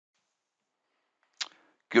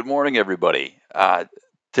Good morning, everybody.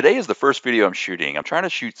 Today is the first video I'm shooting. I'm trying to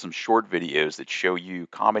shoot some short videos that show you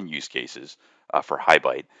common use cases for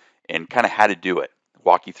HighByte and kind of how to do it,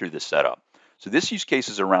 walk you through the setup. So this use case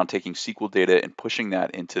is around taking SQL data and pushing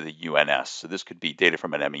that into the UNS. So this could be data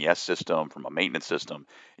from an MES system, from a maintenance system,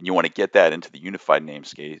 and you want to get that into the unified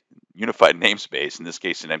namespace, in this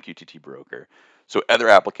case an MQTT broker, so other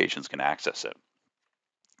applications can access it.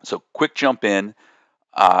 So quick jump in.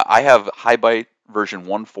 I have HighByte version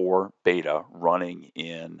 1.4 beta running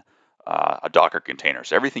in a Docker container.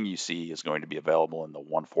 So everything you see is going to be available in the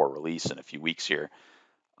 1.4 release in a few weeks here.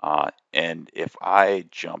 And if I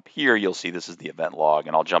jump here, you'll see this is the event log,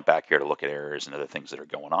 and I'll jump back here to look at errors and other things that are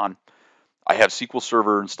going on. I have SQL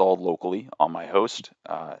Server installed locally on my host,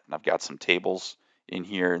 and I've got some tables in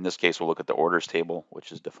here. In this case, we'll look at the orders table,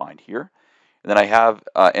 which is defined here. And then I have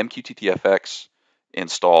MQTTFX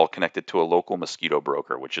installed connected to a local Mosquito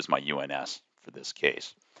broker, which is my UNS for this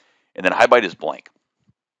case. And then HighByte is blank.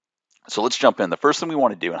 So let's jump in. The first thing we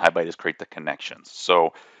want to do in HighByte is create the connections.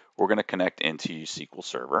 So we're going to connect into SQL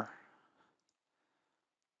Server.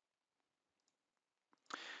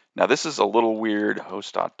 Now this is a little weird,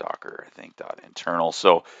 host.docker, I think, .internal.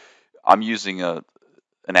 So I'm using an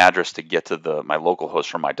address to get to my local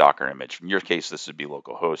host from my Docker image. In your case, this would be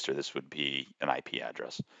localhost, or this would be an IP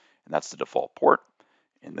address. And that's the default port.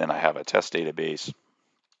 And then I have a test database,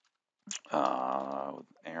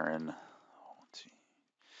 Aron,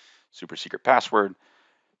 super secret password,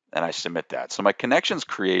 and I submit that. So my connection's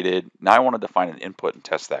created. Now I want to define an input and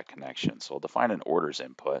test that connection. So I'll define an orders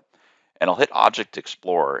input, and I'll hit Object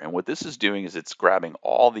Explorer. And what this is doing is it's grabbing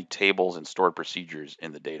all the tables and stored procedures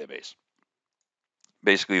in the database.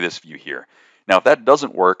 Basically this view here. Now if that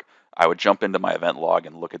doesn't work, I would jump into my event log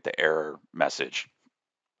and look at the error message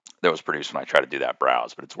that was produced when I try to do that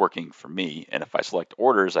browse, but it's working for me. And if I select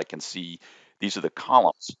orders, I can see these are the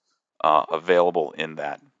columns available in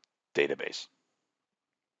that database.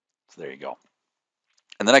 So there you go.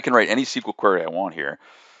 And then I can write any SQL query I want here.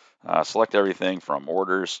 Select everything from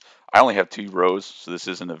orders. I only have 2 rows, so this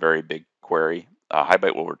isn't a very big query.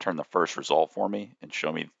 HighByte will return the first result for me and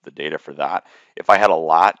show me the data for that. If I had a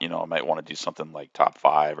lot, I might want to do something like top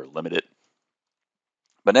 5 or limit it.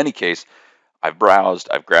 But in any case, I've browsed,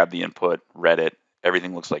 I've grabbed the input, read it,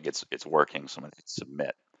 everything looks like it's working, so I'm going to hit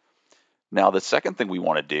submit. Now the second thing we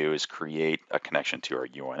want to do is create a connection to our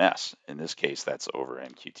UNS. In this case, that's over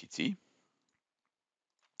MQTT.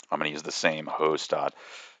 I'm going to use the same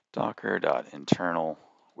host.docker.internal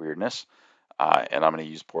weirdness, and I'm going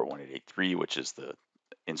to use port 1883, which is the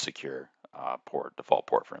insecure default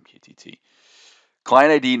port for MQTT.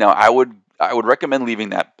 Client ID, now I would recommend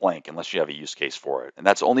leaving that blank unless you have a use case for it. And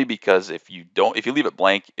that's only because if you leave it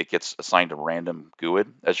blank, it gets assigned a random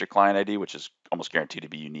GUID as your client ID, which is almost guaranteed to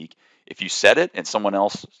be unique. If you set it and someone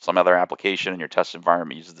else, some other application in your test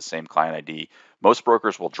environment uses the same client ID, most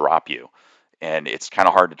brokers will drop you. And it's kind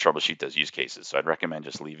of hard to troubleshoot those use cases. So I'd recommend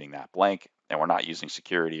just leaving that blank. And we're not using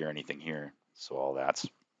security or anything here. So all that's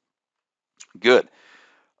good.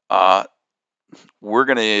 We're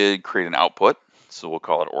going to create an output. So we'll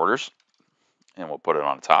call it orders, and we'll put it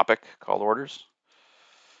on a topic called orders.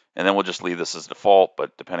 And then we'll just leave this as default,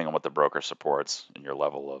 but depending on what the broker supports and your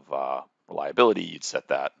level of reliability, you'd set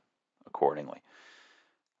that accordingly.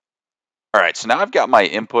 All right, so now I've got my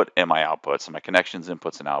input and my outputs, and my connections,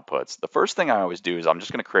 inputs, and outputs. The first thing I always do is I'm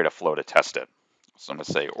just going to create a flow to test it. So I'm going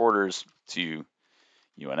to say orders to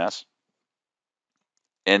UNS.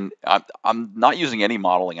 And I'm not using any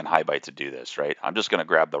modeling in HighByte to do this, right? I'm just going to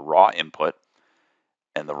grab the raw input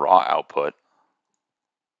and the raw output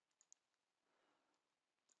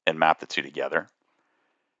and map the two together.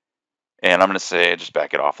 And I'm going to say, just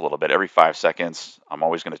back it off a little bit, every 5 seconds, I'm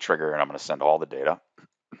always going to trigger and I'm going to send all the data.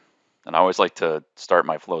 And I always like to start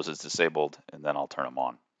my flows as disabled and then I'll turn them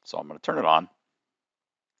on. So I'm going to turn it on.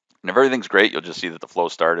 And if everything's great, you'll just see that the flow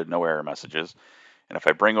started, no error messages. And if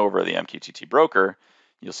I bring over the MQTT broker,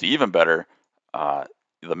 you'll see even better,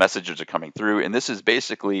 the messages are coming through. And this is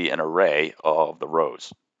basically an array of the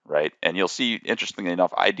rows, right? And you'll see, interestingly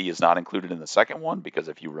enough, ID is not included in the second one because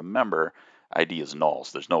if you remember, ID is null,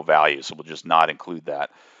 so there's no value, so we'll just not include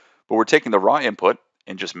that. But we're taking the raw input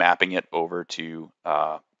and just mapping it over to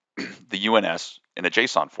the UNS in a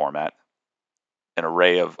JSON format, an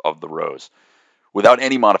array of the rows, without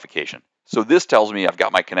any modification. So this tells me I've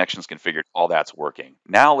got my connections configured, all that's working.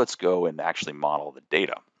 Now let's go and actually model the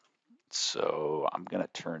data. So I'm going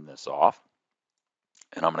to turn this off,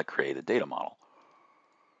 and I'm going to create a data model.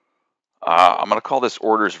 I'm going to call this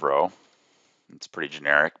orders row. It's pretty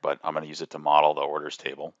generic, but I'm going to use it to model the orders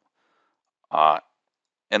table.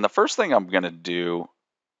 And the first thing I'm going to do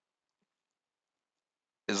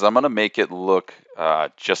is I'm going to make it look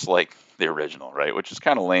just like the original, right? Which is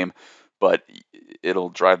kind of lame, but it'll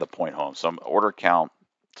drive the point home. So I'm order count.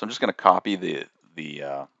 So I'm just going to copy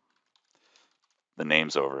the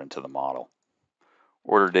names over into the model.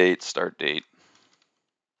 Order date, start date,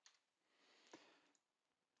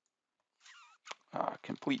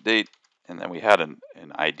 complete date, and then we had an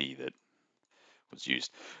ID that was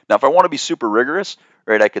used. Now, if I want to be super rigorous,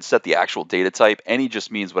 right, I could set the actual data type. Any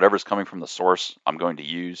just means whatever's coming from the source I'm going to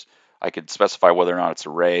use. I could specify whether or not it's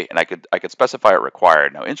array, and I could specify it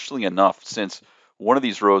required. Now, interestingly enough, since one of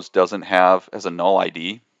these rows has a null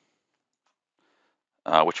ID,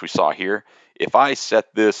 which we saw here, if I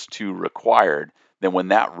set this to required, then when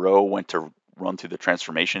that row went to run through the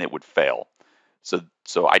transformation, it would fail.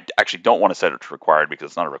 So I actually don't want to set it to required because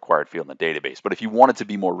it's not a required field in the database. But if you wanted to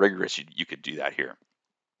be more rigorous, you could do that here.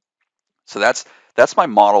 So that's my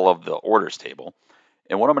model of the orders table.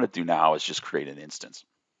 And what I'm going to do now is just create an instance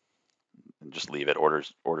and just leave it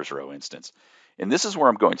orders row instance. And this is where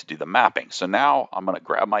I'm going to do the mapping. So now I'm going to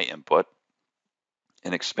grab my input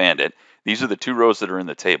and expand it. These are the two rows that are in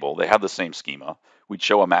the table. They have the same schema. We'd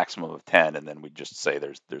show a maximum of 10, and then we'd just say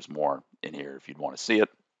there's more in here if you'd want to see it.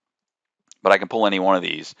 But I can pull any one of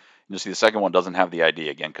these. You'll see the second one doesn't have the ID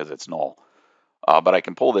again because it's null. But I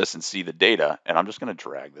can pull this and see the data, and I'm just going to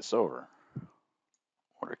drag this over.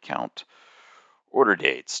 Order count, order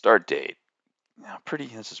date, start date. Now,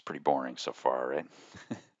 this is pretty boring so far, right?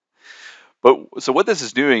 But so what this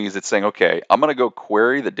is doing is it's saying, okay, I'm going to go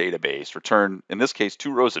query the database, return, in this case,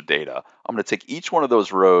 2 rows of data. I'm going to take each one of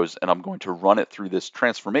those rows and I'm going to run it through this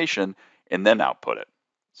transformation and then output it.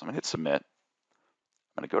 So I'm going to hit submit.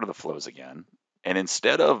 I'm going to go to the flows again. And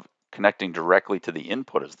instead of connecting directly to the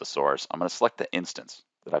input as the source, I'm going to select the instance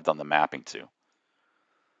that I've done the mapping to.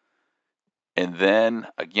 And then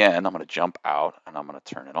again, I'm going to jump out and I'm going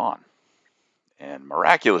to turn it on. And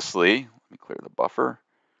miraculously, let me clear the buffer.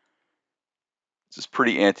 This is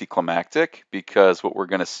pretty anticlimactic because what we're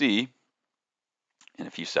going to see in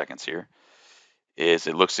a few seconds here is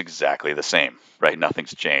it looks exactly the same, right?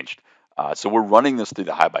 Nothing's changed. So we're running this through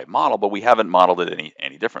the HighByte model, but we haven't modeled it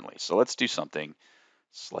any differently. So let's do something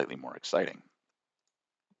slightly more exciting.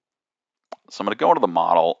 So I'm going to go into the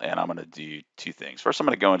model and I'm going to do 2 things. First, I'm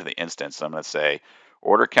going to go into the instance. I'm going to say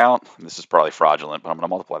order count. And this is probably fraudulent, but I'm going to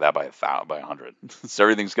multiply that by 100. So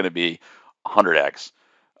everything's going to be 100x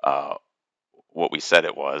what we said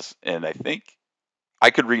it was. And I think I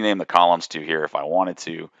could rename the columns to here if I wanted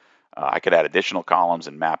to. I could add additional columns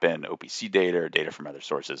and map in OPC data or data from other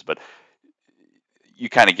sources, but you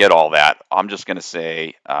kind of get all that. I'm just going to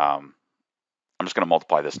say, I'm just going to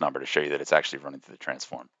multiply this number to show you that it's actually running through the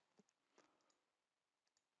transform.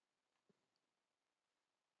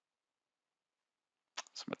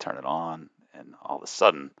 So I'm going to turn it on, and all of a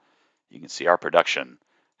sudden, you can see our production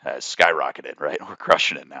has skyrocketed, right? We're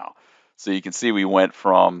crushing it now. So you can see we went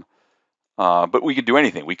from, but we could do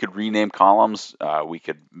anything. We could rename columns. We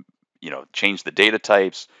could, change the data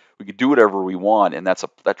types. We could do whatever we want, and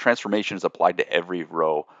that transformation is applied to every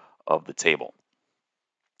row of the table.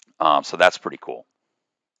 So that's pretty cool.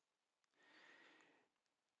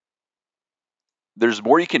 There's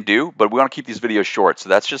more you can do, but we want to keep these videos short. So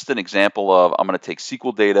that's just an example of, I'm going to take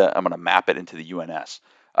SQL data, I'm going to map it into the UNS.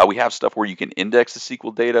 We have stuff where you can index the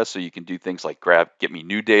SQL data, so you can do things like get me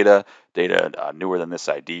new data newer than this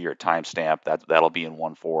ID or timestamp. That'll be in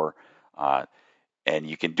 1.4. And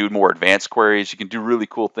you can do more advanced queries. You can do really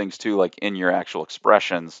cool things too, like in your actual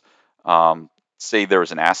expressions. Say there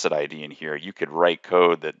was an asset ID in here, you could write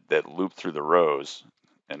code that looped through the rows.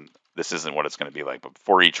 And this isn't what it's going to be like, but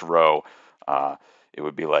for each row, it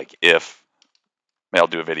would be like if, I'll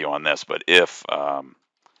do a video on this, but if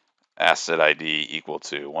asset ID equal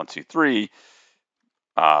to 123,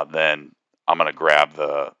 then I'm going to grab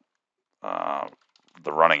the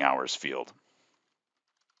running hours field.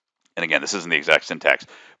 And again, this isn't the exact syntax,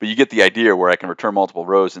 but you get the idea where I can return multiple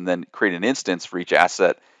rows and then create an instance for each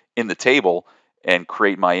asset in the table and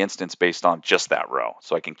create my instance based on just that row.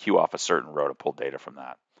 So I can queue off a certain row to pull data from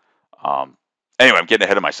that. Anyway, I'm getting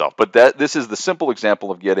ahead of myself, but this is the simple example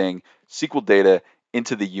of getting SQL data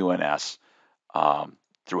into the UNS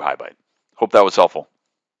through HighByte. Hope that was helpful.